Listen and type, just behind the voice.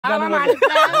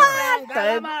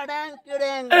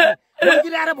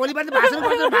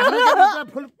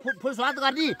फुल स्वाद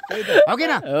गर्ने हो कि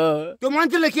न त्यो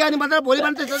मान्छेले के अनि भन्दा भोलि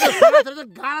मान्छे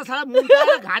गाडा साडा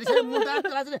मुन्टा घाँटी मुन्टा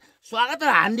त्यसलाई चाहिँ स्वागत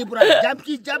हान्ने पुरा जब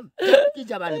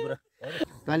हान्ने पुरा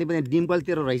तैँले पनि डिम्पल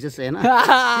तेरो रहेछस् होइन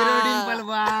तेरो डिम्पल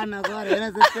वा नगर होइन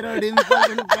तेरो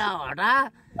डिम्पल पुरा हटा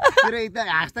तेरो एकदम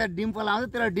हाँस्दा डिम्पल आउँछ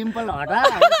तेरो डिम्पल हटा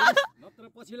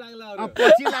पछि लाग्ला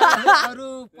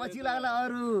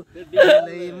अरू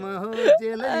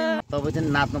तपाईँ चाहिँ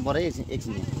नाच्नु पर्यो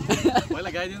एकछिन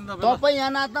तपाईँ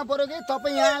यहाँ नाच्न पर्यो कि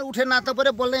तपाईँ यहाँ उठेर नाच्न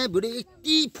पर्यो बोल्ने भिडियो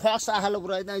यति फस आहाल्यो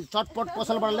पुरा एकदम चटपट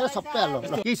पसलबाट लिएर सबै हाल्नु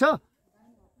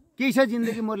केही छ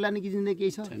जिन्दगी मर्लाने कि जिन्दगी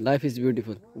केही छ life is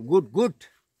beautiful good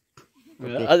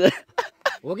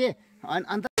okay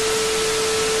अन्त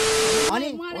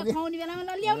अनि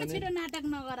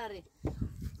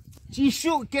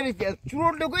चिसो के अरे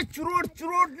चुरोट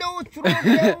ल्याऊ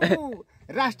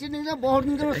राष्ट्रिय न्युज बहुत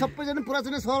न्युज सबैजना पुरा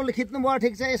चाहिँ सरले खिच्नु भयो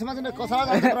ठिक छ यसमा चाहिँ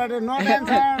कसैलाई नो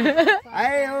डान्सर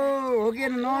आयो हो कि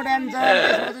नो डान्सर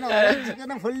यसमा चाहिँ हरेक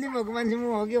चिकन फुल्ली भएको मान्छे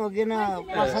म हो कि न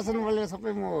प्रशासन बोलेर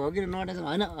सबै म हो कि नो डान्सर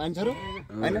होइन अन्सहरू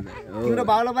होइन तिम्रो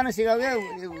बाउलाई पनि सिकाऊ क्या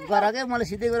गर क्या मलाई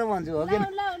सिधै गरेर भन्छु हो कि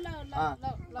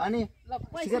अनि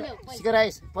सिकेर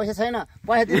आइस पैसा छैन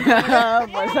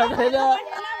पैसा छैन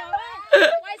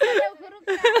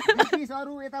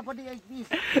यतापट्टि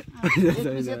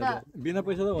बिना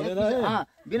पैसा त हुँदैन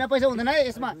बिना पैसा हुँदैन है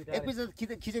यसमा एक पिस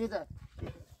खिचेको छ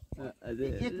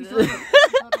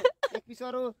एक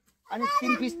पिसहरू अनि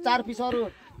 3 पिस 4 पिसहरू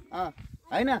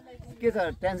होइन के छ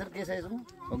टेन्सन के छ यसमा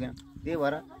हो कि त्यही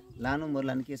भएर लानु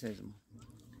लानु के छ यसमा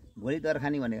भोलि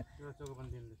दरखानी भनेको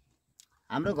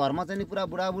हाम्रो घरमा चाहिँ पुरा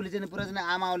बुढाबुढी चाहिँ पुरा चाहिँ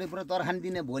आमाले पुरा दरखानी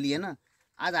दिने भोलि होइन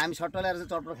आज हामी सट्ट ल्याएर चाहिँ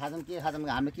चटपट खान्छौँ के खान्छौँ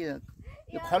हामीले के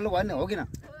यो खल्लो भयो नि हो कि न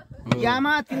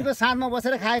यामा तिम्रो साथमा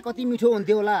बसेर खाए कति मिठो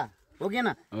हुन्थ्यो होला हो कि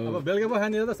न बेलुका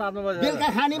खाने त साथमा बसेर बेलुका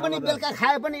खाने पनि बेलुका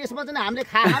खाए पनि यसमा चाहिँ हामीले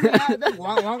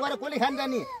वहाँ गएर कसले खान्छ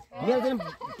नि मेरो चाहिँ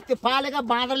त्यो पालेका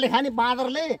बाँदरले खाने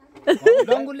बाँदरले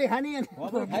डङ्गुरले खाने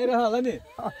खाइरह होला नि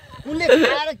उनले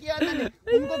खाएर के गर्छ नि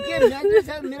उनको के म्याजिक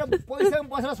छ मेरो पैसामा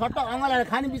बसेर सट्ट अँगलाएर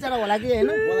खाने बिचरा होला कि होइन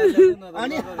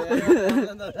अनि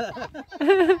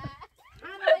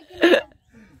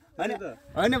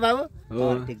होइन बाबु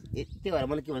त्यही भएर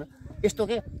मैले के भन्नु यस्तो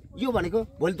के यो भनेको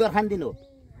भोलि दरखान दिन हो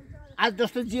आज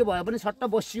जस्तो जे भयो पनि सट्ट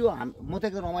बसियो म त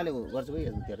एकदम रमाइलो गर्छु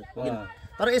है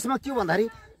तर यसमा के भन्दाखेरि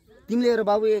तिमीले हेर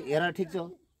बाबु हेर ठिक छ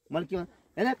मैले के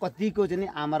होइन कतिको चाहिँ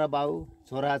आमा र बाउ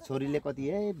छोरा छोरीले कति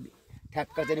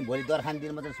ठ्याक्क चाहिँ भोलि दरखान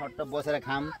दिनमा चाहिँ सट्ट बसेर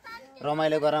खाम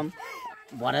रमाइलो गरौँ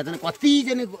भनेर चाहिँ कति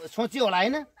चाहिँ सोच्यो होला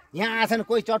होइन यहाँ आछन्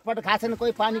कोही चटपट खाछन्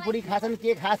कोही पानीपुरी खाछन्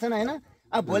के खाछन् होइन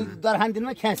अब भोलि दरखान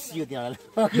दिनमा ख्यासियो त्यहाँ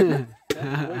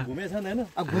घुमेछन् होइन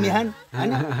घुमेछन्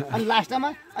होइन अनि लास्टमा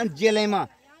अनि जेलैमा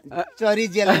चरी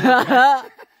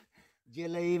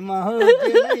जेलैमा हो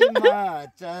जेलैमा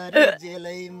चरी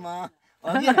जेलैमा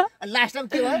लास्टमा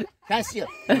के भयो ख्यासियो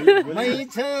मै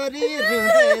छोरी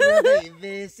रुँदै रुँदै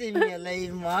बेसी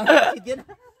मेलैमा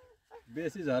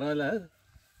बेसी झरला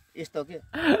यस्तो के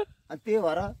अनि त्यही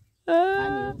भएर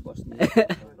हामी बस्ने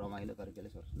रमाइलो गरेर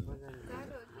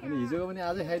अनि हिजोको पनि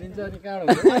आजै खाइदिन्छ अनि कहाँ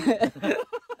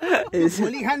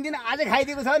भोलि खान्दिन आजै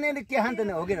खाइदिएको छ नि के खान्छ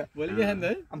नि हो कि भोलि के खान्छ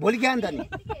है भोलि के खान्छ नि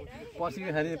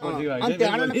पर्सिको खाने पर्सिको अनि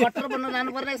त्यहाँबाट कट्टर बन्न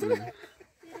जानु पर्ने रहेछ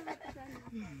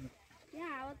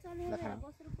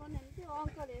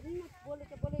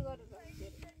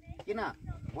किन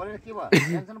बोलेर के भयो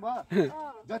टेन्सन भयो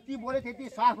जति बोले त्यति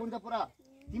साफ हुन्छ पुरा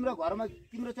तिम्रो घरमा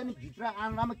तिम्रो चाहिँ भित्र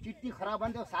आन्द्रामा किडनी खराब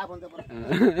भयो त्यो साफ हुन्छ पुरा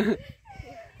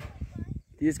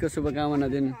त्यसको शुभकामना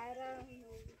दिन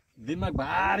दिमाग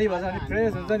भारी भन्छ अनि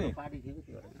फ्रेस हुन्छ नि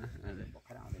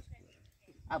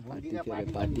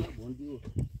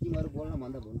तिमीहरू बोल्न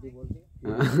भन्दा भुन्टी बोल्छ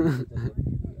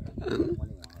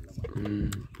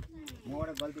मबाट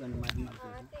गल्ती भन्ने माथि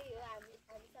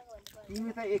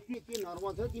तिमी त यति के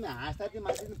नर्भस हो तिमी हाँस्दा त्यो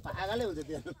माथि पागलै हुन्छ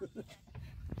त्यो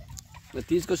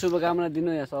तीजको शुभकामना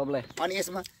दिनु यहाँ सबलाई अनि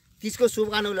यसमा तीजको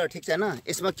शुभकामना ठिक छैन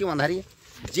यसमा के भन्दाखेरि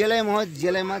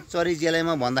जेलैमा चरी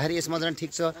जेलैमा भन्दाखेरि यसमा चाहिँ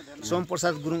ठिक छ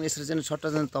सोमप्रसाद गुरुङ यसरी चाहिँ सट्टा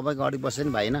चाहिँ तपाईँको अगाडि बस्छ नि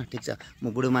भाइ होइन ठिक छ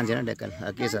म बुढो मान्छे होइन ढेक्कल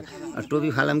के छ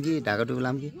टोपी फालौँ कि ढाका टोपी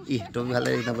लाम कि टोपी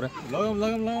फाल्दा एकदम पुरा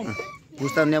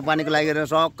पुस्ता नेपालीको लागि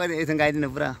सबै एकदम गाइदिनु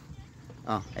पुरा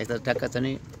यस्तो ठ्याक्क छ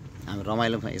नि हामी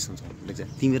रमाइलो यसमा छ ठिक छ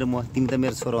तिमी र म तिमी त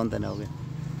मेरो छोरो हो नि त हो क्या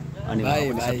अनि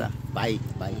भाइ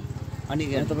अनि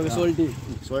तपाईँको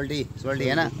सोल्टी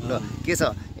होइन ल के छ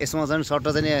यसमा चाहिँ सट्ट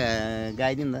चाहिँ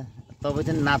गाइदिनु नि त तपाईँ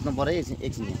चाहिँ नाच्नु पर्यो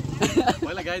एकछिन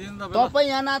तपाईँ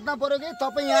यहाँ नाच्न पर्यो कि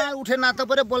तपाईँ यहाँ उठेर नाच्न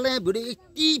पर्यो बोल्ने भिडियो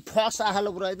यति फस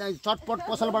आहाल्यो पुरा एकदम चटपट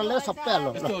पसलबाट लिएर सबै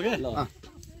हाल्नु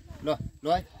ल ल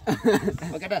है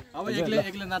केटा अब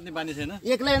एक्लै नाच्ने बानी छैन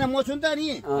एक्लै हैन म छु नि त नि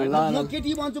म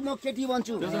केटी भन्छु म केटी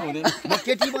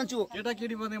भन्छु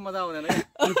केटी बन्ने मजा आउँदैन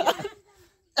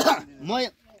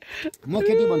म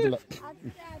केटी भन्छु ल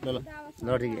ल ल ल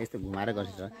ठिक यस्तो घुमाएर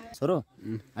गर्छ छोरो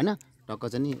हैन टक्क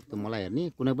चाहिँ नि त्यो मलाई हेर्ने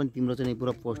कुनै पनि तिम्रो चाहिँ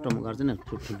पुरा पोस्टमा गर्छ नि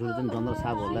ठुल्ठुलो चाहिँ जङ्गल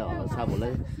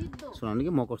साहबहरूलाई सुनाउने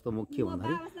कि म कस्तो म के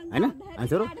भन्दाखेरि हैन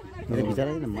छोरो मेरो विचार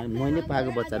मैले पाएको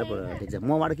बच्चाहरू ठिक छ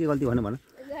मबाट के गल्ती भन्नु भन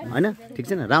हैन ठिक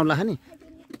छैन राउन्ड लाख नि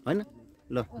हैन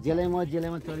ल जेलैमा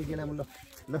चरी जेलैमा ल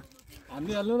ल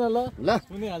हान्दिहाल्नु न ल ल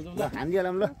सुनिहाल्छौँ ल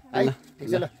हान्दिहालौँ ल है ठिक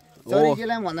छ ल चरी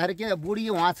जेलैमा भन्दाखेरि के बुढी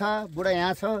वहाँ छ बुढा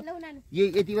यहाँ छ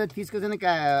यति बेला तिजको चाहिँ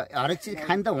हरेक चिज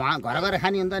खाने त वहाँ घर गएर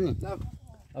खाने हो नि त नि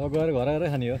अब गएर घर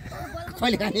खाने हो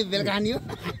कहिले खाने बेलुका खाने हो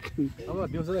अब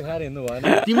दिउँसो त खाएर हिँड्नु भएन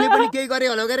तिमीले पनि केही गरे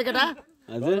होला के केटा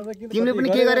हजुर तिमीले पनि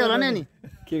के गरे होला नि अनि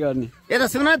के गर्ने यता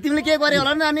सुन तिमीले के गरे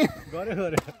होला नि अनि गरे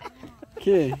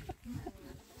के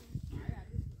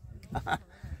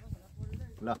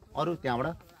ल अरु त्यहाँबाट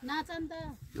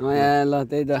ल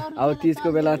त्यही त अब तिजको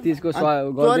बेला तिजको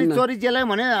चोरी जेलै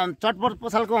भने चटपट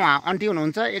पसलको उहाँ आन्टी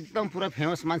हुनुहुन्छ एकदम पुरा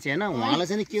फेमस मान्छे होइन उहाँलाई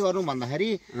चाहिँ के गर्नु भन्दाखेरि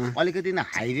अलिकति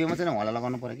हाइवेमा चाहिँ उहाँलाई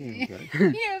लगाउनु पर्यो कि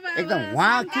एकदम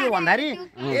उहाँ के भन्दाखेरि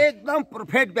एकदम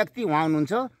पर्फेक्ट व्यक्ति उहाँ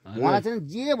हुनुहुन्छ उहाँलाई चाहिँ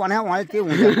जे भने उहाँले त्यो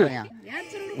हुन्छ यहाँ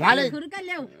उहाँले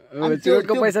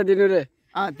चुरोटको पैसा दिनु रे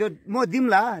त्यो म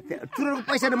दिउँला चुरोटको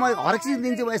पैसा म हरेक चिज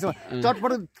दिन्छु यसमा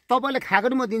चटपट तपाईँले खाएको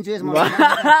नि म दिन्छु यसमा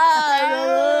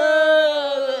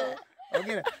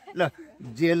ल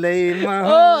जेलैमा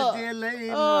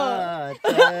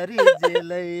चरी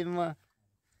जेलैमा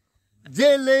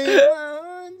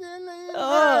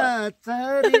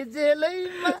चरी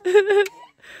जेलैमा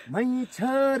मै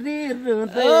छोरी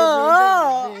रुँदै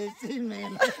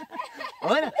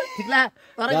होइन ठिक ला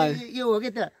तर यो हो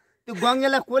कि त्यो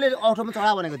गङ्गेलाई कसले औठोमा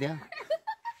चढा भनेको त्यहाँ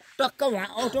टक्क उहाँ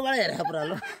औठोबाट हेरेको पुरा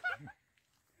ल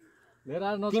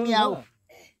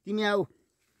तिमी आऊ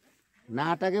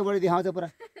नाटकै बढी देखाउँछ पुरा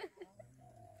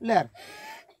ल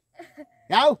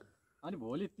आऊ अनि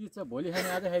भोलि तिज छ भोलि खाने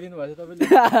आज खाइदिनु भएछ तपाईँले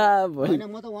होइन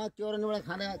म त उहाँ क्योरनीबाट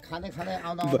खाँदै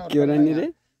आउँदा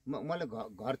मैले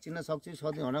घर चिन्न सक्छु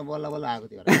सक्दिनँ भनेर बल्ल बल्ल आएको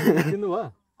थियो चिन्नु भयो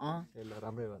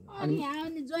राम्रै भन्नु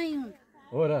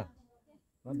हो र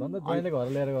धन्दा ज्वाइँले घर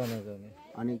ल्याएर गर्नु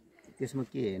अनि त्यसमा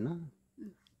के होइन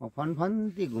म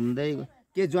फनफन्ती घुम्दै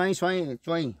के ज्वाइँ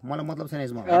मलाई मतलब छैन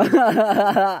यसमा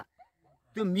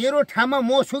त्यो मेरो ठाउँमा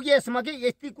म छु कि यसमा कि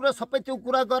यति कुरा सबै त्यो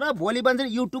कुरा गर भोलि भन्छ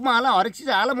युट्युबमा हाल हरेक चिज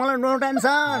हाल मलाई नो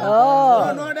टेन्सन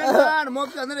म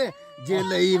के भन्नु रे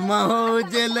जेलैमा हो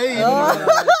जेलैमा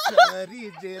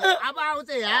अब आउँछ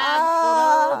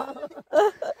यार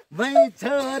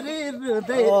छोरी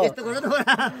रुँदै यस्तो गर्छ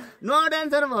नो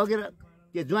टेन्सन भयो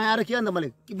के ज्वाइँ आएर के अन्त मैले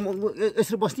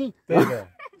यसरी बस्ने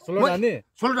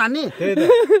सोल्डर हान्ने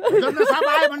साहब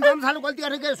आयो भने जन्म सालु गल्ती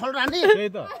गरेर के सोल्डर हान्ने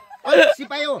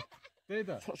सिपाही हो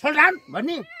सोल्डर हान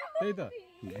भन्ने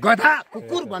गधा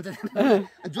कुकुर भन्छ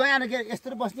ज्वाइँ आएर के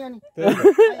यस्तो बस्ने अनि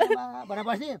भनेर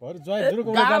बस्ने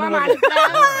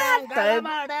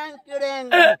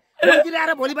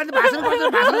आएर भोलि भाषण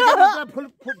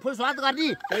फुल स्वागत गर्ने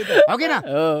हो कि न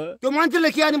त्यो मान्छेले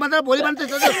के अनि भन्दा भोलि मान्छे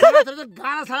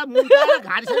गाडा साडा मुन्टा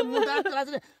घाँटी साडा मुन्टा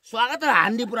त्यसलाई स्वागत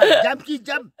हान्ने पुरा जब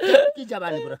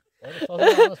हान्ने पुरा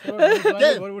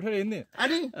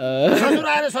अनि ससुर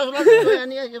आएर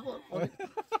अनि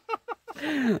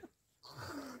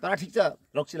तर ठिक छ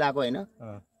रक्सी लगाएको होइन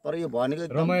तर यो भनेको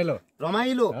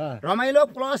रमाइलो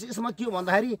प्लस यसमा के हो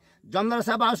भन्दाखेरि जनरल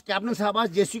साहब आओस् क्याप्टन साहब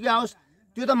आओस् जेसुकै आओस्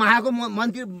त्यो त महाको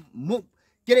मन्त्री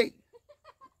के अरे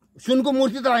सुनको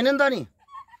मूर्ति त होइन नि त नि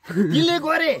तिमीले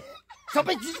गरे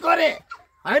सबै चिज गरे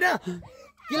होइन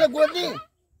तिमीलाई गोद्ने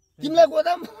तिमीलाई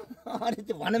गोदाम अरे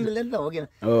त्यो भन्न मिल्दैन नि त हो कि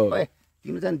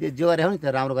तिमीले चाहिँ त्यो जे गरे हो नि त्यो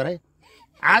राम्रो गरे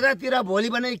आजतिर भोलि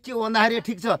भने के हो भन्दाखेरि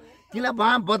ठिक छ तिमीलाई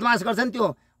बदमास गर्छ नि त्यो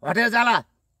हटेर जाला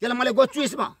त्यसलाई मैले गोच्छु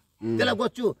यसमा त्यसलाई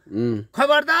गोच्छु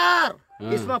खबरदार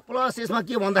यसमा प्लस यसमा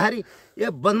के भन्दाखेरि यो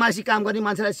बदमासी काम गर्ने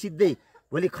मान्छेलाई सिधै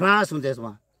भोलि खलास हुन्छ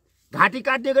यसमा घाँटी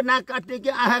काट्ने हो कि नाक काट्ने हो कि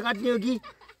आँखा काट्ने हो कि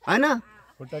होइन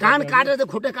कान काटेर चाहिँ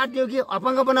खुट्टा काट्ने हो कि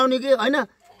अपाङ्ग बनाउने कि होइन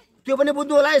त्यो पनि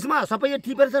बुझ्नु होला यसमा सबै यो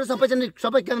टिपेर छ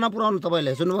सबै केन्द्रमा पुऱ्याउनु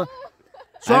तपाईँले सुन्नुभयो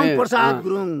सोम प्रसाद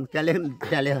गुरुङ त्याले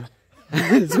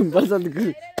प्रसाद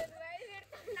गुरुङ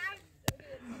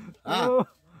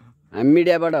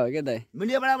मिडियाबाट हो क्या दाइ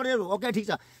मिडियाबाट ओके ठिक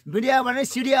छ मिडियाबाट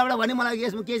सिडियाबाट भने मलाई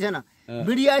यसमा केही छैन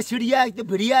मिडिया सिडिया त्यो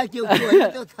भिडिया के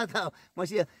त्यो थाहा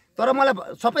तर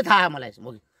मलाई सबै थाहा मलाई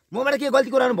मबाट के गल्ती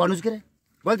कुराहरू भन्नुहोस् के अरे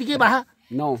गल्ती के भा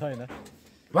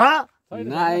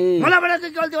मलाईबाट के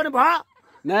गल्ती गर्ने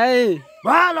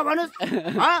भयो ल भन्नुहोस्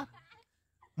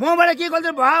मबाट के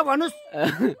गल्ती भयो भन्नुहोस्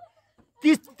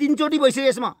 30 चोटि भइसक्यो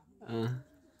यसमा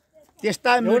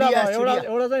त्यस्ता एउटा मिडिया एउटा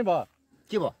एउटा चाहिँ भयो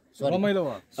के भयो रमाइलो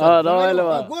भयो रमाइलो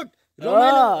भयो गुड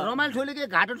रमाइलो ठुलो के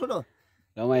घाटो ठुलो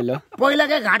रमाइलो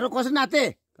पहिलाकै घाटो कसरी नाथे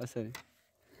कसरी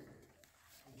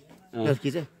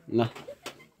के चाहिँ ल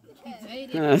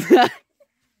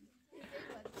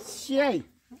सियाई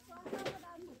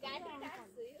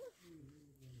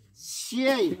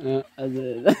सियाई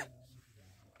हजुर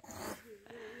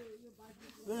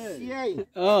सियाई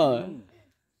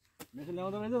मेसिन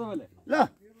ल्याउँदा रहेछ तपाईँले ल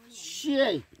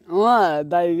सियाई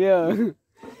दाइ के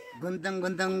गुन्दङ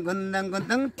गुन्दङ गुन्दङ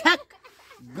गुन्दङ ठ्याक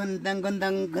गुन्दङ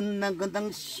गुन्दङ गुन्दङ गुन्दङ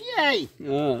सियाई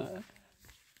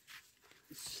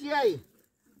सियाई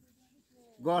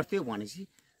गर्थ्यो भनेपछि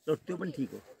र त्यो पनि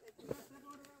ठिक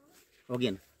हो कि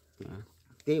होइन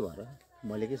त्यही भएर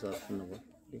मैले के सर सुन्नुभयो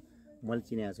मैले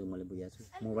चिनेको छु मैले बुझाएको छु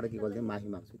मबाट के गर्दै माफी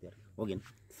माग्छु त्यो हो कि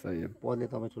पदले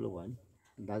तपाईँ ठुलो भयो नि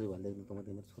दाजुभाइले तपाईँ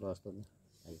तिम्रो छोरा जस्तो नि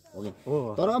हो कि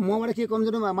तर मबाट के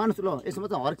कमजोरी मान्छु ल यसमा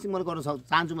चाहिँ हरेक चिज मैले गर्न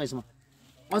चाहन्छु म यसमा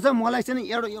अझ मलाई चाहिँ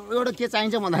एउटा के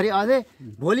चाहिन्छ भन्दाखेरि अझै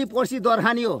भोलि पर्सि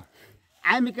दरखानी हो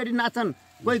आमी केटी नाच्छन्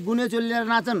कोही गुने चोली लिएर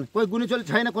नाच्छन् कोही गुने चोली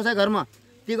छैन कसै घरमा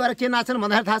त्यो गरेर के नाच्छन्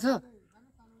भन्दाखेरि थाहा छ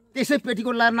त्यसै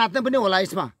पेटीकोट लगाएर नाच्ने पनि होला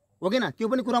यसमा हो कि त्यो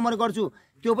पनि कुरा मैले गर्छु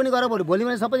त्यो पनि गरेर भोलि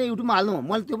मैले सबै युट्युबमा हाल्नु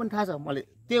मैले त्यो पनि थाहा छ मैले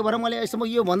त्यही भएर मैले यसमा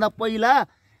योभन्दा पहिला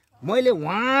मैले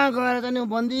वहाँ गएर चाहिँ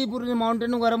बन्दीपुर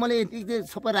माउन्टेन गएर मैले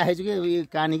सबै राखेको छु कि यो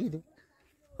कहानी कि त्यो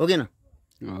हो कि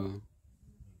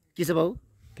के छ बाबु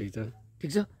ठिक छ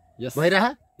ठिक छ भइरह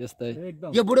यस्तै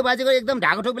यो बुढो बाजेको एकदम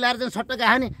ढाको टोपी लगाएर चाहिँ सट्टै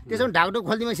गयो नि त्यसमा ढाको टोपी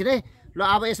खोलिदिनु छिटै ल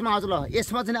अब यसमा आउँछ ल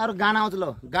यसमा चाहिँ अरू गाना आउँछ ल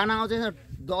गाना आउँछ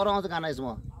डर आउँछ गाना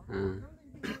यसमा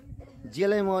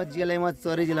जेलैमा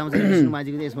चरी जिल्लामा चाहिँ विष्णु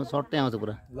माझीको चाहिँ यसमा सट्टै आउँछ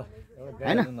पुरा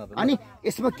होइन अनि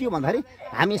यसमा के हो भन्दाखेरि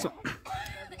हामी यसमा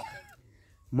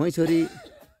मै छोरी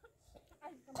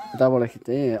यताबाट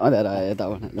खिच्दै अँध्यारो आयो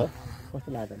यताबाट ल कस्तो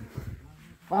लाग्छ नि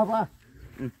पापा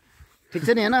ठिक छ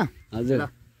नि होइन हजुर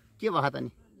के भयो त नि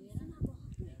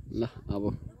ल अब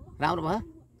राम्रो भयो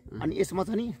अनि यसमा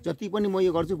चाहिँ नि जति पनि म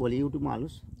यो गर्छु भोलि युट्युबमा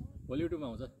हाल्नुहोस् भोलि युट्युबमा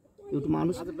आउँछ युट्युबमा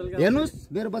हाल्नुहोस् हेर्नुहोस्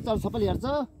मेरो बच्चाहरू सबैले हेर्छ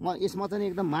म यसमा चाहिँ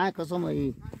एकदम माया कसम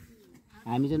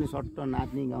हामी चाहिँ सट्ट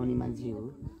नाच्ने गाउने मान्छे हो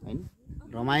होइन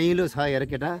रमाइलो छ हेर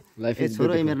केटा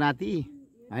छोरो मेरो नाति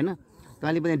होइन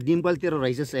तैँले पनि डिम्पल तेरो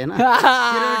रहेछस् होइन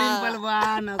तेरो डिम्पल वा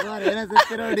नगर हेर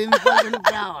तेरो डिम्पल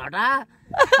पुरा हटा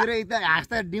तेरो एकदम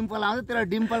हाँस्दा डिम्पल आउँछ तेरो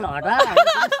डिम्पल हटा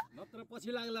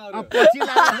पछि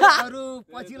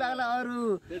लाग्ला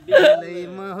अरू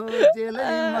जेलैमा हो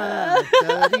जेलैमा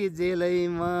चरी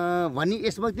जेलैमा भनी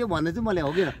यसमा त्यो भन्दैछु मैले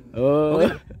हो कि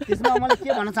त्यसमा मैले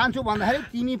के भन्न चाहन्छु भन्दाखेरि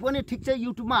तिमी पनि ठिक छ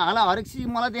युट्युबमा हाल हरेक चिज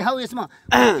मलाई देखाऊ यसमा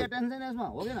के टेन्सन यसमा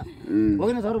हो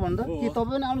कि सर भन्नु त के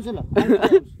तपाईँ पनि आउनुहोस् ल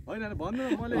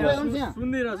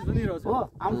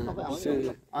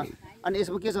अनि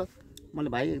यसमा के छ मैले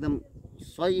भाइ एकदम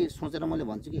सही सोचेर मैले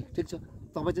भन्छु कि ठिक छ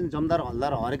तपाईँ चाहिँ जमदार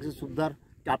हल्दार हरेक चाहिँ सुबदार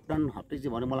क्याप्टन हप्टे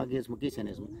चाहिँ भने मलाई के यसमा केही छैन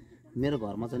यसमा मेरो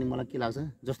घरमा चाहिँ मलाई के लाग्छ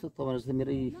जस्तो तपाईँ जस्तो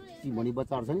मेरो भनी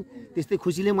बच्चाहरू छ नि त्यस्तै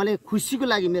खुसीले मैले खुसीको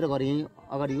लागि मेरो घर यहीँ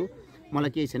अगाडि हो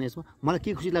मलाई केही छैन यसमा मलाई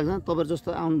के खुसी लाग्छ तपाईँहरू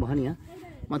जस्तो आउनुभयो नि यहाँ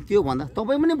म त्यो भन्दा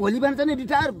तपाईँ पनि भोलि बिहान चाहिँ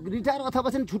रिटायर अथवा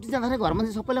चाहिँ छुट्टी जाँदाखेरि घरमा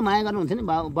चाहिँ सबैले माया गर्नुहुन्छ नि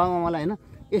बाबुआमालाई होइन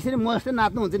यसरी म जस्तै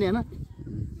नाच्नुहुन्छ नि होइन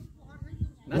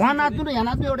उहाँ नाच्नु र यहाँ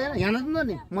नाच्नु एउटा होइन यहाँ नाच्नु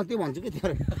नि म त्यो भन्छु कि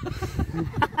त्यो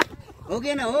हो कि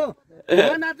होइन हो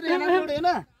नाच्नु यहाँ नाच्नु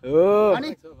एउटा होइन अनि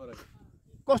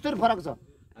कस्तो फरक छ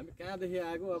हामी कहाँदेखि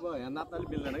आएको अब यहाँ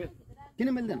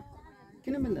नाच्नाले मिल्दैन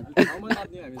किन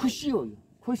मिल्दैन खुसी हो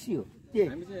खुसी हो के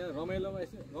हामी चाहिँ रमाइलोमा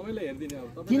रमाइलो हेर्दिने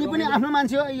अब तिमी पनि आफ्नो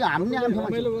मान्छे हो यो हामी आफ्नो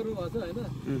रमाइलो गर्नु भएको छ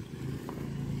होइन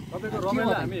तपाईँको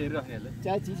रमाइलो हामी हेरिराख्नेहरूले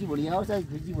चाहे चिची भुडी आओस् चाहे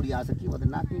चिची भुडी आउँछ के भन्दा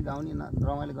नाच्ने गाउने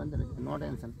रमाइलो गर्ने नो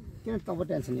टेन्सन किन तपाईँ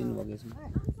टेन्सन लिनुभएको यसमा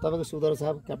तपाईँको सुदर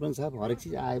साहब क्याप्टन साहब हरेक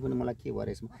चिज आए पनि मलाई के भयो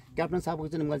यसमा क्याप्टन साहबको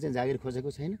चाहिँ मैले चाहिँ जागिर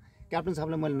खोजेको छैन क्याप्टन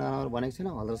साहबलाई मैले नराम्रो भनेको छैन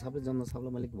हल्दर साहबले जमदार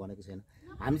साहबलाई मैले भनेको छैन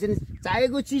हामी चाहिँ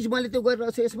चाहेको चिज मैले त्यो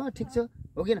गरिरहेको छु यसमा ठिक छ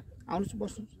हो कि आउनुहोस्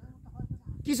बस्नुहोस्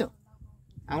के छ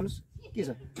आउनुहोस् के छ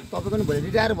तपाईँ पनि भोलि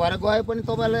रिटायर भएर गए पनि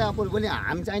तपाईँलाई अब भोलि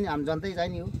हामी चाहिने हामी जनतै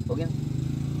चाहिने हो कि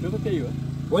त्यो त त्यही हो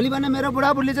भोलि बिहान मेरो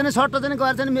बुढाबुढीले चाहिँ सट्ट चाहिँ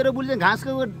गएर चाहिँ मेरो बुढी चाहिँ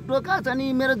घाँसको टोका छ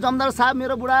नि मेरो जमदार साहब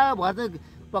मेरो बुढा भएर चाहिँ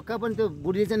पक्का पनि त्यो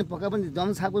बुढीले चाहिँ पक्का पनि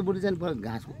जमदार साहबको बुढी चाहिँ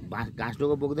घाँस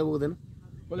टोका बोक्दै बोक्दैन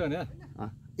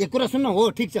एक कुरा सुन्नु हो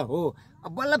ठिक छ हो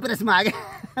अब बल्ल प्रेसमा आगे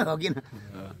हो कि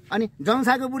अनि जमदार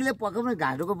साहबको बुढीले पक्का पनि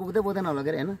घाँस टोका बोक्दै बोक्दैन होला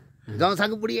के होइन जमदार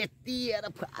साहबको बुढी यति हेर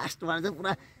फास्ट भएर चाहिँ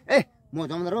पुरा ए म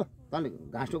जमदार हो तैँले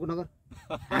घाँस टोको नगर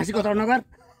हाँसी कचरा नगर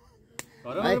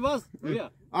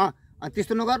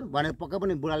त्यस्तो नगर भनेर पक्का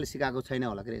पनि बुढाले सिकाएको छैन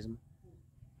होला के यसमा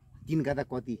तिन गादा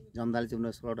कति जमदारले चाहिँ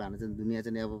उनीहरू स्लट हाल्नु चाहिँ दुनियाँ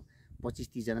चाहिँ अब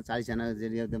 25-30 जना 40 जना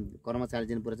एकदम कर्मचारी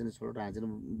चाहिँ पुरा चाहिँ छोडेर हान्छ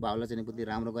बाउलाई चाहिँ कति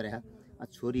राम्रो गरे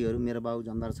छोरीहरू मेरो बाउ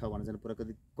जमदार छ भनेर चाहिँ पुरा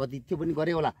कति त्यो पनि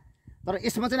गरे होला तर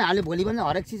यसमा चाहिँ हामीले भोलि पनि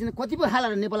हरेक चिज कति पो खाला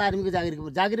नेपाल आर्मीको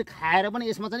जागिर खाएर पनि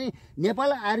यसमा चाहिँ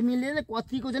नेपाल आर्मीले नै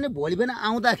कतिको चाहिँ भोलि पनि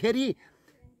आउँदाखेरि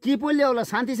के पो ल्याउला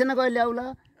शान्ति सेना गए ल्याउला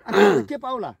अनि के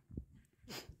पाउला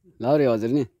ल रे हजुर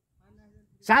नि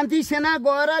शान्ति सेना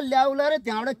गएर ल्याउला र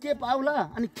त्यहाँबाट के पाउला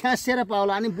अनि ख्यासेर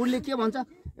पाउला अनि बुढले के भन्छ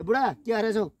बुढा के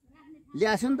गरेछौ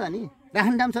ल्याएको नि त नि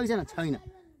राख्ने टाइम छैन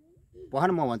भन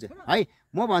म भन्छु है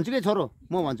म भन्छु कि छोरो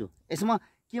म भन्छु यसमा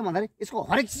के भन्दाखेरि यसको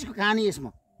हरेक चिजको कहानी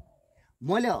यसमा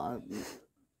मैले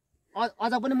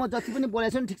अझ पनि म जति पनि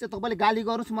बोलेको छु नि ठिक छ तपाईँले गाली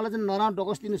गर्नुहोस् मलाई चाहिँ नराम्रो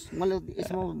डोकस दिनुहोस् मैले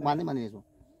यसमा भन्दै यसमा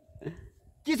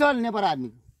के छ नेपाल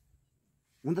आर्मीको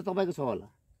हुन त तपाईँको छ होला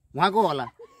उहाँको होला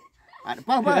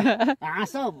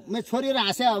हाँस मेरो छोरीहरू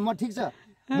हाँसे म ठिक छ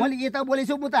मैले यता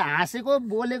बोलेछु म त हाँसेको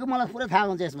बोलेको मलाई पुरै थाहा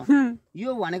हुन्छ यसमा यो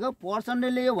भनेको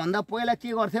पर्सनले योभन्दा पहिला के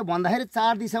गर्थ्यो भन्दाखेरि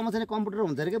 4 दिशामा चाहिँ कम्प्युटर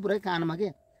हुन्छ अरे क्या पुरै कानमा के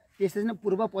त्यस्तै चाहिँ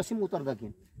पूर्व पश्चिम उत्तर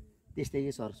दक्षिण त्यस्तै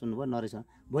कि सर सुन्नुभयो नरेश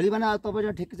भोलि भने अब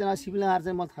तपाईँ ठिक छ सिभिल आएर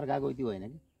चाहिँ मलाई थर्काएको त्यो होइन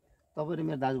कि तपाईँहरू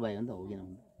मेरो दाजुभाइ हो नि त हो किन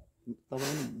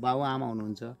तपाईँ पनि बाबु आमा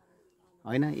हुनुहुन्छ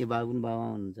होइन यो बाबु पनि बाबु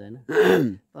आमा हुनुहुन्छ होइन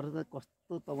तर त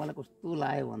कस्तो तपाईँलाई कस्तो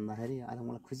लाग्यो भन्दाखेरि आज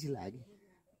मलाई खुसी लाग्यो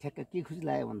ठ्याक्क के खुसी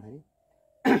लाग्यो भन्दाखेरि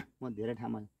म धेरै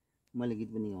ठाउँमा मैले गीत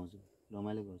पनि गाउँछु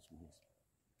रमाइलो गर्छु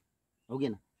हो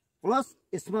किन प्लस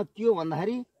यसमा के हो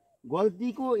भन्दाखेरि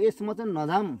गल्तीको यसमा चाहिँ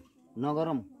नजाम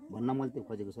नगरौँ भन्न मैले त्यो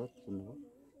खोजेको सर सुन्नुभयो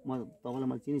म तपाईँलाई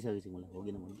मैले चिनिसकेको छु मलाई हो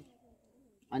किन भन्छु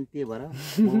अनि त्यही भएर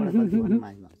मबाट गल्ती भन्न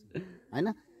माग्छु होइन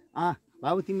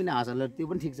बाबु तिमी पनि हाँस त्यो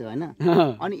पनि ठिक छ होइन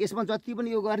अनि यसमा जति पनि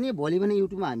यो गर्ने भोलि पनि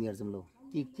युट्युबमा हामी हेर्छौँ ल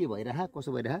के भइरह कसो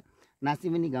भइरह नाच्ने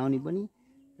पनि गाउने पनि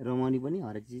रमाउने पनि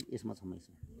हरेक चिज यसमा छ मैले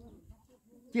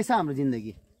के छ हाम्रो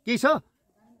जिन्दगी केही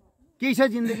छ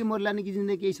जिन्दगी मोर्लाने कि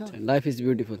जिन्दगी केही छ life is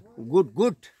beautiful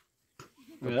good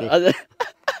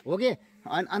okay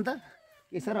अन्त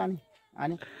के छ र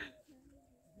अनि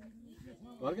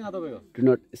डु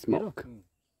नट स्मोक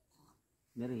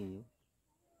मेरो यही हो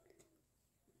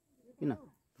किन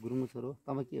गुरुङको छोरो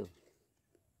तपाईँ के हो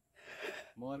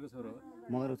मगरको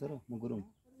छोरो म गुरुङ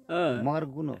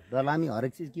मगरको कुन हो दलामी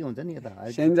हरेक चिज के हुन्छ नि यता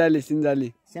स्याङ्जाली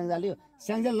हो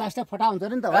स्याङ्जाली लास्टमा फटा हुन्छ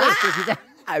नि त है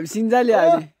हामी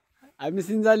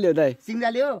सिन्जाली हो दाइ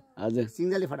सिङ्जाली हो हजुर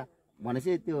सिङ्जाली फटा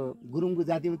भनेपछि त्यो गुरुङको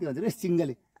जातिमा त्यो हुन्छ नि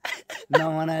सिङ्जाली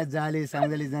नमना जाली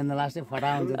साङ्जाली जान लास्टै फटा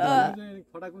हुन्छ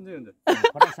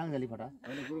फटा साङ्जाली फटा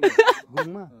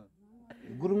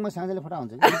गुरुङमा साङ्जाली फटा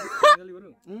हुन्छ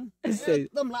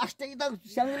एकदम लास्ट एकदम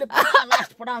स्याङ्जाली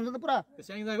लास्ट फटा हुन्छ त पुरा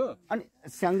अनि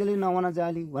स्याङ्जाली नमना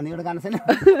जाली भन्ने एउटा गाना छैन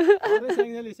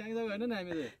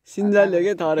सिन्जाली हो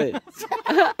क्या थरै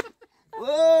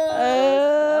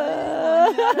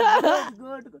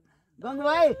गङ्गु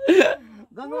भाइ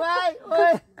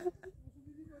ओए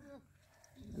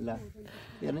ल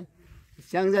हेर्नु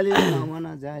स्याङ्जाली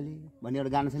नमना जाली भन्ने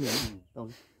एउटा गाना छ नि होइन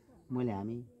मैले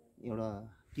हामी एउटा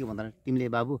के भन्दा तिमीले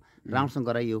बाबु राम्रोसँग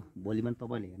गराइयो भोलि पनि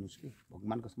तपाईँले हेर्नुहोस् कि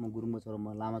भगवान् कसम गुरुङमा छोरो म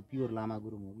लामा प्योर लामा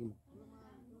गुरुङ हो कि म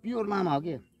प्योर लामा हो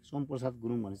कि सोमप्रसाद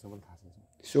गुरुङ भन्ने सबैलाई थाहा छ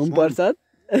सोमप्रसाद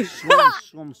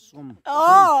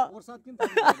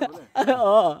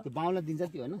त्यो बाहुनलाई दिन्छ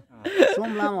त्यो होइन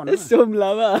सोम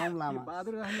लामा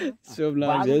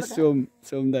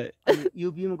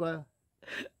युपीमा गयो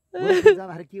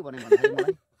जाँदाखेरि के भने भन्दाखेरि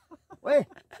मलाई ओए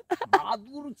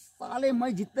बहादुर साले मैं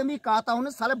जितने भी कहता हूँ ना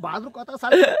साले बहादुर कहता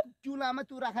साले क्यों लामा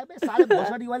तू रखा है साले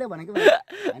भोसड़ी वाले भनेको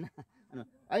हैन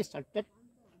ऐ सट्ट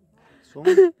सोम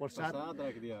प्रसाद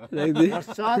रख दिया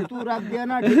प्रसाद तू रख दिया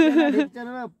ना ठीक छैन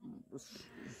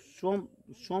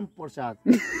सोम प्रसाद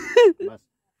बस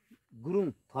गुरुङ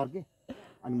थर्के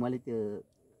अनि मैले त्यो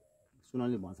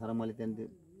सुनले भन्छ र मैले त्यहाँ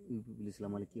युपी पुलिसलाई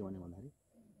मैले के भने भन्दाखेरि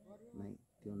नै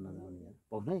त्यो नजाउने यार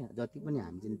पाउनै जति पनि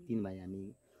हामी चाहिँ 3 भाइ हामी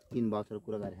 3 बाउसर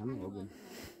कुरा गरे हामी हो गयो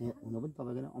हुन पनि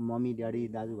तपाईको मम्मी ड्याडी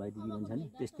दाजुभाइ दिदी भन्छ नि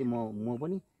त्यस्तै म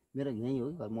पनि मेरो यही हो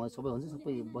घर म सबै हुन्छ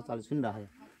सबै बच्चाले सुनिराखे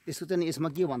त्यसको चाहिँ यसमा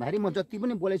के भन्दाखेरि म जति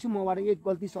पनि बोलेछु मबाट एक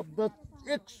गल्ती शब्द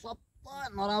एक शब्द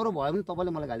नराम्रो भयो भने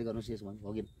तपाईले मलाई गाली गर्नुस् यसमा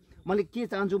हो कि मैले के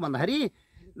चाहन्छु भन्दाखेरि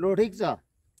लो ठीक छ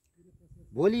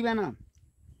भोलि बिहान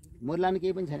मोर्लाने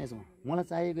केही पनि छैन यसमा मलाई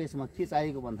चाहिएको यसमा के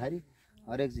चाहिएको भन्दाखेरि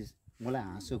हरेक चिज मलाई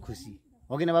हाँसो खुसी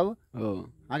हो किन बाबु हो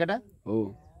केटा हो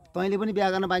तैँले पनि बिहा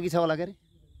गर्न बाँकी छ होला के अरे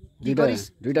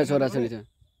दुईटा छोरा छोरी छ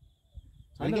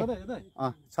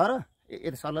छ र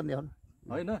यता सरलाई देखाउनु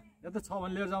होइन यता छ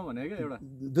भने लिएर जाउँ भने के एउटा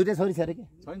दुईटा छोरी छ अरे के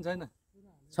छैन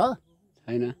छ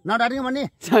छैन नडाट्ने भन्ने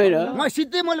छैन म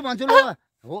सिधै मैले भन्छु ल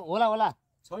होला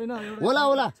छैन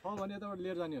होला छ भने यताबाट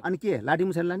लिएर जाने हो अनि के लाठी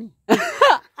मुछाले लाने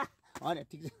होइन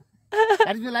ठिक छ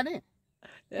लाठी मुछाले लाने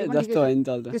जस्तो होइन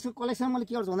चल्छ त्यसको कलेक्सन मैले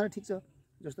के गर्छु भन्दा ठिक छ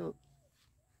जस्तो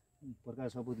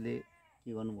प्रकाश सपुतले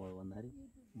के गर्नुभयो भन्दाखेरि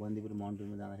बन्दीपुर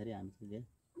माउन्टेनमा जाँदाखेरि हामी चाहिँ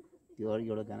त्यो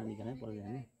एउटा गाना निकाल्नै पर्छ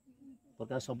होइन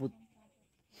प्रकाश सपुत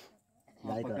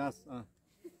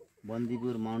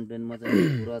बन्दीपुर माउन्टेनमा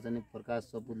चाहिँ पुरा चाहिँ प्रकाश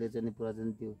सपुतले चाहिँ पुरा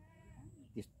चाहिँ त्यो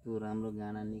त्यस्तो राम्रो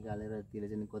गाना निकालेर त्यसले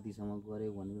चाहिँ कतिसम्म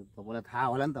गर्यो भनेर तपाईँलाई थाहा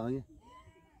होला नि त हो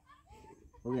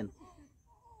कि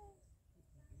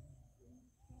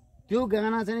त्यो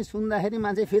गाना चाहिँ सुन्दाखेरि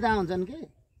मान्छे फिदा हुन्छन् के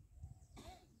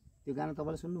त्यो गाना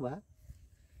तपाईँले सुन्नुभयो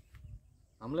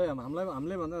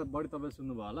हामीले भन्दा बढी तपाईँले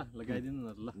सुन्नुभयो होला ल गाइदिनु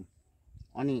न ल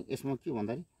अनि यसमा के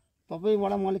भन्दाखेरि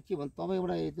तपाईँबाट मैले के भन्नु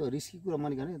तपाईँबाट त्यो रिस्की कुरा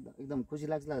मैले गरेँ एकदम खुसी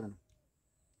लाग्दैन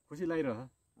खुसी लागिरह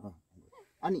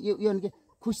अनि यो के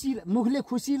खुसी मुखले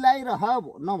खुसी लागिरह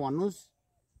नभन्नुहोस्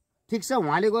ठिक छ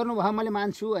उहाँले गर्नुभयो मैले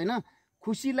मान्छु होइन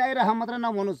खुसी लागिरह मात्र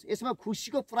नभन्नुहोस् यसमा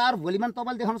खुसीको प्रहार भोलिमा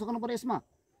तपाईँले देखाउन सक्नु पऱ्यो यसमा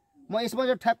म यसमा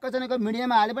जो ठ्याक्क चाहिँ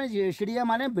मिडियामा हाले पनि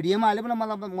सिडियामा हाले भिडियोमा हाले पनि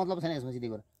मतलब छैन यसमा सिधै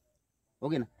कुरा हो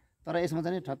किन तर यसमा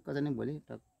चाहिँ ठक्क चाहिँ भोलि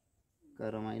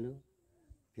टक्क रमाइलो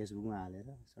फेसबुकमा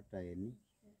हालेर सट्टा हेर्ने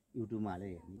युट्युबमा हालेर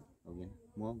हेर्ने हो किन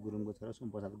म गुरुङको छोरा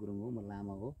सोमप्रसाद गुरुङ हो म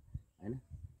लामा हो होइन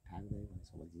ठाक गयो भने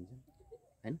सबैले चिन्छ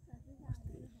होइन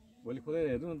भोलि खोलेर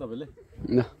हेर्नु न तपाईँले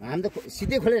हामी त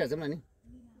सिधै खोलेर हेर्छौँ नि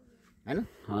होइन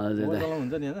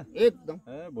हुन्छ नि होइन एकदम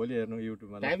भोलि हेर्नु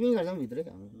युट्युबमा टाइपिङ गर्छौँ भित्रै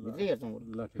हेर्छौँ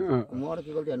ल म अरू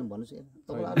के गल्ती हेर्नु भन्नुहोस्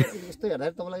तपाईँलाई यस्तो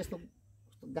हेर्दाखेरि तपाईँलाई यस्तो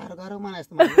गाह्रो माने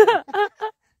जस्तो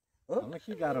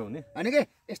के गाह्रो हुने होइन कि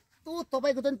यस्तो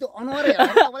तपाईँको चाहिँ त्यो अनुहार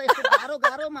हेर्दा तपाईँलाई यस्तो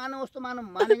गाह्रो माने जस्तो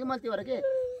माने कि मैले त्यो भएर के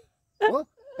हो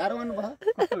गाह्रो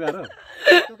मान्नुभयो कस्तो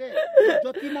गाह्रो के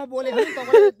जति म बोलेको नि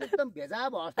तपाईँलाई एकदम भेजा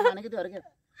भयो जस्तो माने कि त्यो भएर के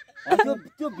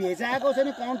त्यो भेजाको चाहिँ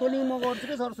नि कन्ट्रोलिङ म गर्छु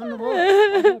कि सर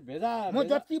सुन्नुभयो भेजा म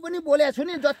जति पनि बोलेको छु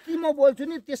नि जति म बोल्छु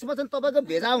नि त्यसमा चाहिँ तपाईँको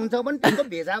भेजा हुन्छ भने त्यसको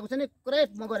भेजाको चाहिँ नि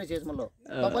करेक्ट म गरेको छु यसमा ल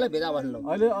तपाईँलाई भेजा भन्नु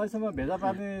अहिलेसम्म भेजा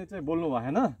पार्ने चाहिँ बोल्नु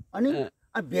भएन अनि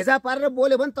भेजा पारेर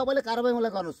बोल्यो भने तपाईँले कारबाही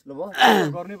मलाई गर्नुहोस् ल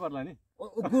भयो गर्नै पर्ला नि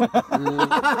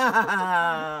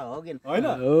हो कि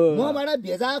मबाट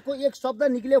भेजाको एक शब्द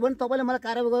निक्ल्यो भने तपाईँले मलाई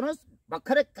कारबाही गर्नुहोस्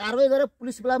भर्खरै कारबाही गरेर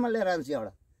पुलिसलाई म लिएर जान्छु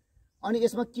एउटा अनि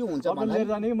यसमा के हुन्छ अनि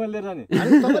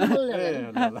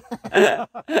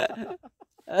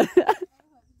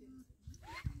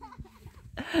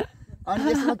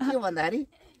यसमा के भन्दाखेरि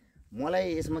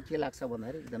मलाई यसमा के लाग्छ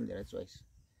भन्दाखेरि एकदम धेरै चोइस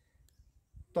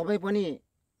तपाईँ पनि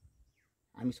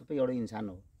हामी सबै एउटा इन्सान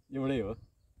हो एउटै हो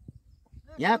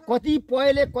यहाँ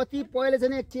कतिपयले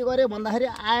चाहिँ के गर्यो भन्दाखेरि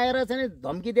आएर चाहिँ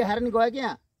धम्की देखाएर नि गयो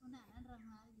क्या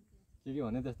के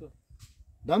भने त्यस्तो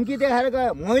धम्की देखाएर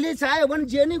गयो मैले चाह्यो भने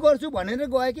जे नि गर्छु भनेर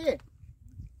गयो कि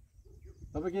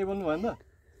तपाईँ के बोल्नु भयो नि त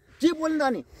के बोल्नु त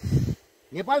नि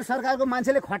नेपाल सरकारको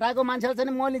मान्छेले खटाएको मान्छेलाई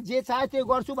चाहिँ मैले जे चाह्यो त्यो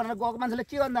गर्छु भनेर गएको मान्छेले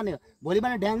के गर्नु नि भोलि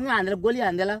बिहान ढ्याङ्ग हानेर गोली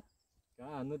हान्देला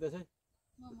कहाँ हान्नु त्यसै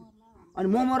अनि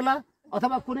म मर्ला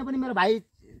अथवा कुनै पनि मेरो भाइ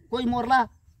कोही मर्ला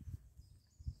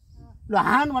ल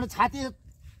हान भने छाती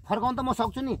फर्काउनु त म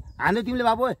सक्छु नि हान्दै तिमीले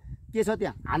बाबु के छ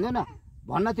त्यहाँ हान्यो न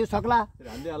भन्न त्यो सक्ला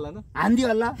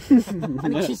हान्दिहाल्ला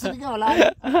अनि खिच्ने के होला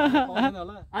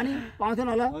अनि पाउँथेन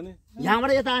होला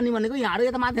यहाँबाट यता हान्ने भनेको यहाँबाट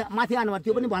यता माथि हान्नु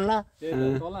त्यो पनि भन्ला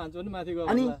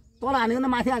अनि तल हानेको न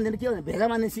माथि हान्दैन के भने भेगा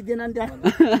मान्ने सिक्दैन नि त्यहाँ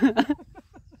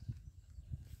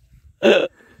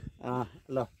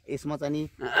ल यसमा चाहिँ नि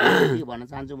के भन्न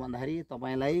चाहन्छु भन्दाखेरि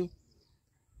तपाईँलाई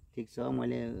ठिक छ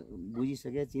मैले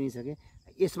बुझिसकेँ चिनिसकेँ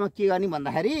यसमा के गर्ने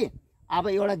भन्दाखेरि अब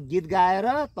एउटा गीत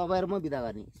गाएर तपाईँहरू म बिदा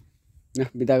गर्ने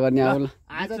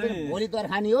आज चाहिँ भोलि दर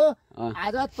खाने हो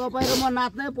आज तपाईँ र म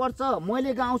नाच्नै पर्छ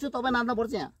मैले गाउँछु तपाईँ नाच्नु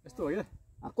पर्छ यहाँ यस्तो हो क्या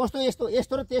कस्तो यस्तो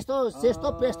यस्तो र त्यस्तो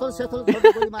सेस्तो पेस्तो सेस्तो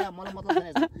मलाई मतलब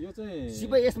छैन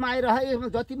सिपै यसमा आइरह यसमा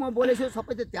जति म बोलेछु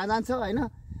सबै त्यो त्यहाँ जान्छ होइन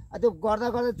त्यो गर्दा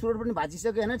गर्दा चुरोट पनि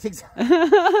भाँचिसक्यो होइन ठिक छ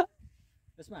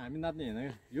यसमा हामी नाच्ने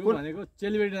होइन यो भनेको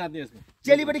चेलीबेटी नाच्ने यसमा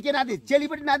चेलीबेटी के नाच्ने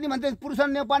चेलीबेटी नाच्ने भने पुरुष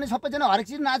नेपाली सबैजना हरेक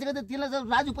चिज नाचेको थियो त्यसलाई चाहिँ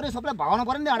राजु पुरै सबैलाई भागाउनु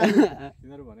पर्यो नि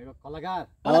तिनीहरू भनेको कलाकार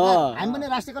हामी पनि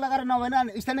राष्ट्रिय कलाकार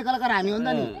नभएन स्थानीय कलाकार हामी हो नि त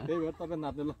नि त्यही भएर तपाईँ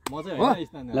नाच्ने ल म चाहिँ होइन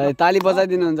स्थानीय ताली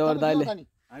बजाइदिनु हुन्छ दाइले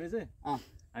हामी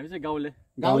चाहिँ गाउँले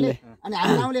अनि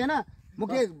हामी गाउँले होइन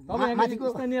मुख्य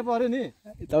माथिको स्थानीय पर्यो नि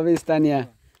तपाईँ स्थानीय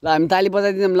ल हामी ताली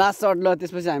बजाइदिन्छौँ लास्ट सर्ट ल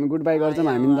त्यसपछि हामी गुड बाई गर्छौँ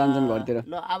हामी जान्छौँ घरतिर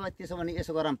ल अब त्यसो भने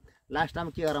यसो गरौँ लास्ट टाइम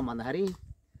के गरौँ भन्दाखेरि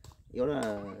एउटा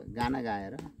गाना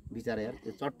गाएर बिचरा यार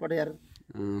त्यो चटपट यार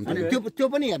अनि त्यो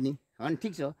पनि हेर्ने अनि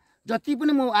ठिक छ जति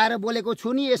पनि म आएर बोलेको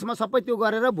छु नि यसमा सबै त्यो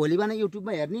गरेर भोलि बिहान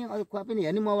युट्युबमा हेर्ने अरू कोही पनि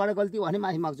हेर्ने मबाट गल्ती भने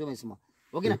माफी माग्छु यसमा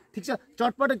हो किन ठिक छ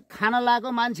चटपट खाना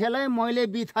लगाएको मान्छेलाई मैले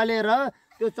बिथलेर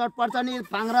त्यो चटपट चाहिँ नि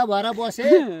पाङ्रा भएर बसे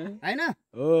हैन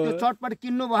त्यो चटपट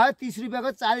किन्नु भयो 30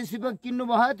 रुपैयाँको 40 रुपैयाँको किन्नु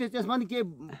भयो त्यसमा नि के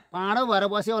पाँडो भएर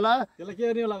बस्यो होला त्यसलाई के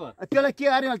गर्ने होला अब त्यसलाई के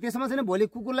गर्ने होला त्यसमा चाहिँ भोलि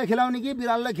कुकुरलाई खिलाउने कि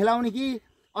बिरालोलाई खिलाउने कि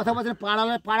अथवा चाहिँ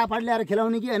पाडापाडी ल्याएर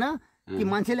खिलाउने कि हैन कि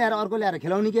मान्छे ल्याएर अर्को ल्याएर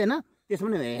खिलाउने कि हैन त्यसमा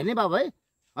नि हेर्ने बाबु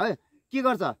है के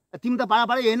गर्छ तिमी त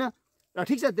पाडापाडी हैन र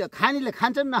ठिक छ त्यो खानेले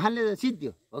खान्छ नखानेले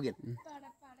सिद्धियो हो कि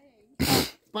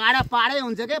पाडै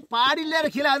हुन्छ के पाडी लिएर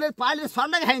खिलाउँदै पाडीले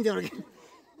सर्दै खाइन्छ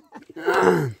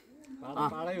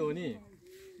पाडै हो नि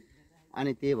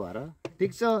अनि त्यही भएर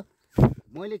ठिक छ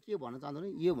मैले के भन्न चाहन्छु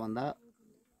यो भन्दा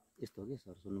यस्तो हो कि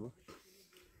सर सुन्नुभयो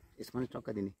यसमा नि टक्क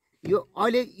दिने यो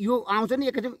अहिले यो आउँछ नि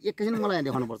एकैछिन मलाई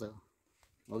देखाउनु पर्छ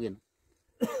हो कि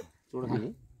चोड खाने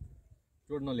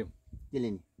चोड नलिउँ के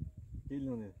लिने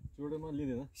चोडमा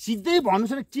लिँदैन सिधै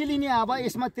भन्नुहोस् न के लिने अब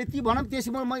यसमा त्यति भनौँ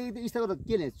त्यसमा म यस्तो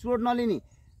के लिने चोड नलिने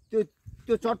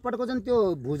त्यो चटपटको चाहिँ त्यो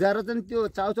भुजाएर चाहिँ त्यो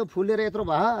चाउचाउ फुलेर यत्रो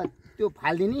भयो त्यो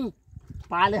फालिदिने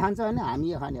पाले खान्छ होइन हामी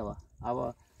खाने अब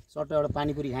सट्ट एउटा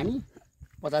पानीपुरी खाने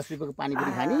 50 रुपियाँको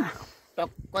पानीपुरी खाने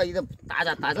टक्क एकदम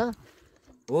ताजा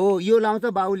हो यो लाउँछ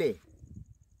बाउले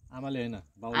आमाले होइन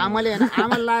आमाले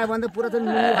लायो भने त पुरा चाहिँ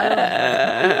नुनु खायो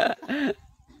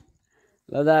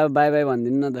ल दा बाई बाई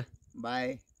भनिदिनु न त बाई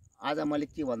आज मैले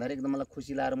के भन्दाखेरि एकदम मलाई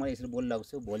खुसी लागेर मैले यसरी बोलिरहेको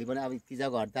छु भोलि पनि अब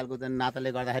तिजाको हडतालको चाहिँ नाताले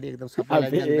गर्दाखेरि एकदम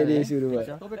सबैलाई सुरु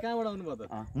भयो तपाईँ कहाँबाट आउनुभयो त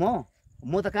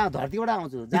म त कहाँ धरतीबाट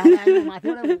आउँछु जहाँ आएको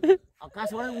माथिबाट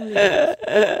आकाशबाट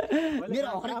मेरो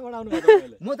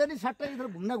म त नि सट्टै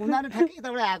घुम्दा नै ठ्याक्कै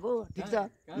यताबाट आएको ठिक छ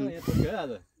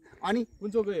अनि कुन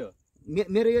चोक हो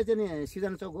मेरो यो चाहिँ नि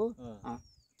सिजन चोक हो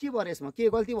के भयो यसमा के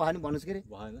गल्ती भयो नि भन्नुहोस् के अरे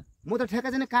भएन म त ठ्याक्कै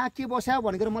चाहिँ कहाँ के बस्यो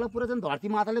भनेर मलाई पुरा चाहिँ धरती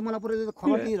माताले मलाई पुरा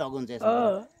खबर दिइरहेको हुन्छ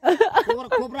यसमा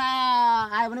कोब्रा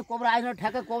आयो भने कोब्रा आएन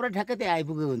ठ्याक्कै कोब्रा ठ्याक्कै त्यहाँ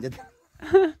आइपुगेको हुन्छ त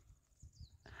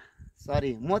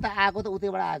सरी म त आएको त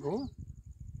उतैबाट आएको हो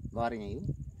घर यहीँ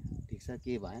हो ठिक छ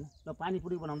के भएन ल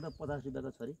पानीपुरी बनाउनु त 50 रुपियाँको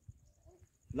छोरी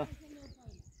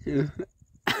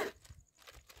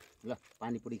ल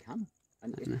पानीपुरी खाऊँ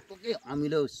अनि यस्तो के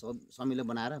अमिलो समिलो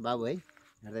बनाएर बाबु है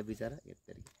हेर्दा बिचरा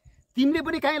यति तिमीले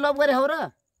पनि काहीँ लभ गरे हो र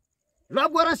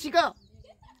लभ गरेर सिक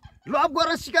के लभ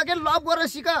गरेर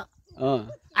सिक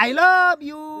आई लभ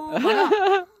यु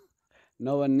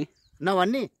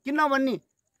नभन्ने किन नभन्ने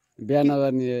बिहा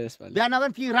नगर्ने यसपालि बिहा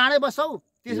नगर्ने कि राणै बसौ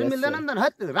त्यसो मिल्दैन नि त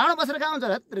हत राणो बसेर कहाँ हुन्छ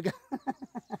हत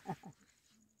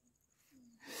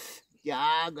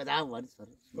क्या गदा भन्छ सर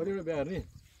कतिवटा बिहा गर्ने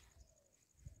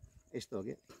यस्तो हो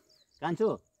कि कान्छो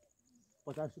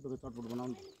 50 रुपियाँको चटपट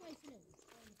बनाउनु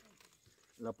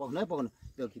ल पक्नु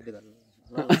त्यो खिच्दै गर्नु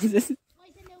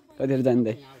कतिहरू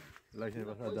जान्दै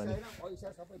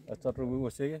चटपट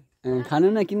बस्यो कि खानु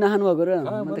न किन खानु भएको र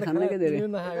म त खान्न के धेरै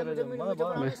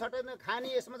खाने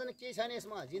यसमा चाहिँ के छैन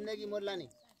यसमा जिन्दगी मर्ला नि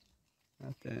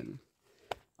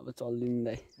अब चल्दिनु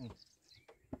दाइ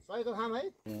सहीको खाम है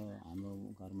हाम्रो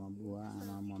घरमा बुवा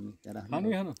आमा मम्मी तेरा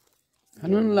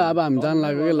खानु न ल अब हामी जान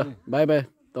लाग्यो कि ल बाई बाई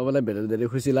तपाईँलाई भेटेर धेरै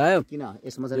खुसी लाग्यो किन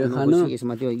यसमा चाहिँ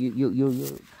यसमा त्यो यो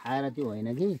खाएर त्यो होइन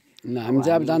कि हामी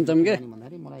चाहिँ अब जान्छौँ के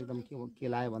भन्दाखेरि मलाई एकदम के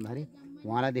लाग्यो भन्दाखेरि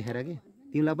उहाँलाई देखेर कि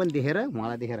तिमीलाई पनि देखेर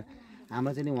उहाँलाई देखेर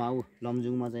हाम्रो चाहिँ नि उहाँ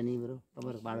लमजुङमा चाहिँ नि मेरो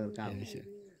तपाईँहरूको बाटोहरू कहाँ हो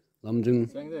लमजुङ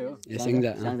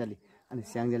स्याङ्जाली अनि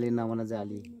स्याङ्जाली नभन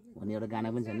जाली भन्ने एउटा गाना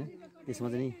पनि छ नि त्यसमा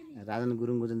चाहिँ नि राजन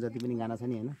गुरुङको जुन जति पनि गाना छ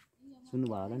नि होइन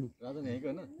सुन्नुभयो होला नि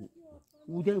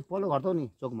ऊ त्यो पल्लो घर त हो नि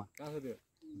चोकमा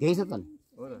त्यही छ त नि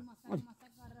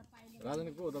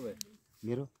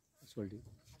मेरो सोल्टी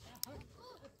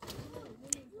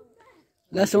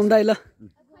ल सोमदाई ल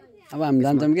अब हामी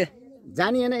जान्छौँ के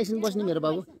जाने होइन एकछिन बस्ने मेरो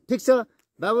बाबु ठिक छ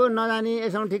बाबु नजाने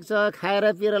यसमा ठिक छ खाएर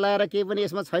पिएर लगाएर केही पनि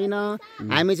यसमा छैन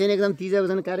हामी चाहिँ एकदम तिजको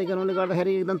चाहिँ कार्यक्रमले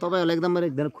गर्दाखेरि एकदम तपाईँहरूलाई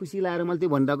एकदम खुसी लागेर मैले त्यो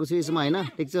भनिरहेको छु यसमा होइन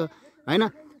ठिक छ होइन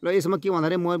ल यसमा के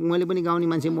भन्दाखेरि मैले पनि गाउने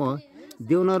मान्छे म हो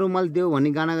देउ नरुमाल देउ भन्ने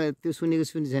गाना त्यो सुनेको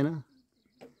छैन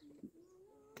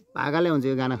पागलै हुन्छ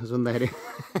यो गाना सुन्दाखेरि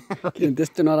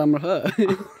त्यस्तो नराम्रो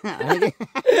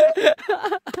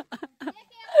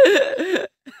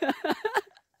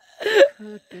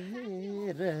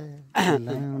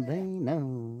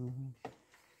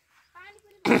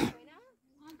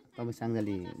तपाईँ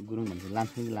साङ्जाली गुरुङ भन्छ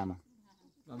लान्छ कि लामा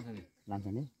लान्छ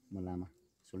नि म लामा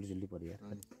सोल्टी पऱ्यो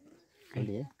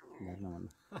सोल्टी है भन्नु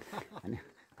होइन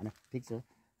ठिक छ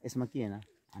यसमा के होइन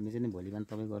हामी चाहिँ नि भोलि बिहान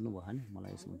तपाईँ गर्नुभयो भने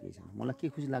मलाई यसमा केही छैन मलाई के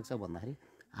खुसी लाग्छ भन्दाखेरि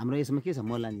हाम्रो यसमा के छ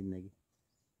मर्ला जिन्दगी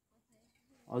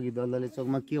अघि दलदले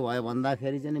चोकमा के भयो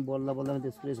भन्दाखेरि चाहिँ नि बोल्दा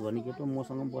त्यो सुरेश भन्ने केटो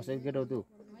मसँग बसेको केटो त्यो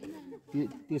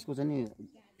त्यसको चाहिँ नि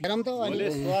हेरौँ त अहिले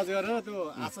सहज गरेर त्यो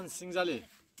आसन सिङ्जाले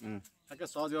ठ्याक्कै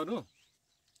सहज गर्नु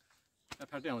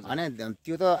होइन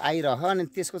त्यो त आइरह अनि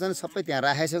त्यसको चाहिँ सबै त्यहाँ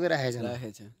राखेछ कि राखेछ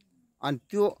अनि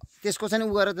त्यो त्यसको चाहिँ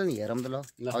उ गरेर त नि हेरौँ त ल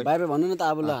बाई बाई भन्नु न त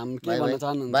अब ल हामी के भन्न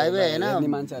चाहनुहुन्छ बाई बाई होइन हेर्ने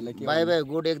मान्छेहरुले के बाई बाई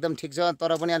गुड एकदम ठिक छ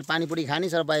तर पनि अहिले पानीपुरी खाने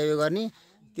छ बाई बाई गर्ने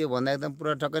त्यो भन्दा एकदम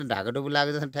पुरा टक्कै ढाका टोपी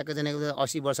लागेको छ ठ्याक्कै चाहिँ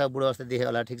 80 वर्ष बुढो अवस्था देख्यो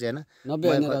होला ठिक छैन 90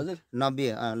 होइन र हजुर 90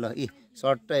 ल यी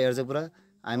सर्ट हेर्छ पुरा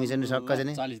हामी चाहिँ सक्क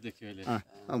चाहिँ 40 देखियो अहिले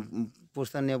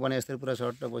पुस्ता नेपाली यस्तै पुरा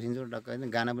सर्ट बसिन्छ टक्कै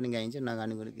गाना पनि गाइन्छ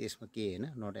नगाने कुरो यसमा के होइन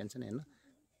नो टेन्सन होइन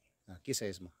के छ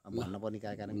यसमा अब भन्न पर्ने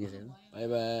कारण के छ बाई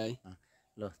बाई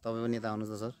ल तपाईँ पनि यता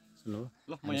आउनुहोस् त सर सुन्नुभयो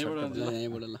ल म यहाँबाट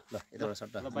यहीँबाट ल ल यताबाट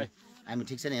सट्टा हामी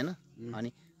ठिक छ नि होइन अनि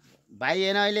भाइ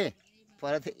होइन अहिले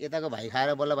पर यताको भाइ खाएर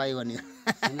बल्ल भाइ भन्ने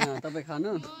हैन तपाई खानु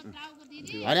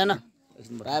होइन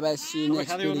by by C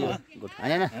next video good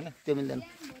होइन त्यो मिल्दैन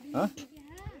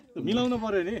मिलाउनु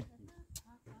पर्यो नि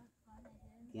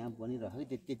त्यहाँ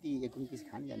बनिरहेको त्यति 19 पिस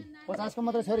खान जाने 50 को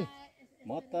मात्र छोरी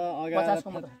म त अगाडि 50 को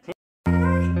मात्र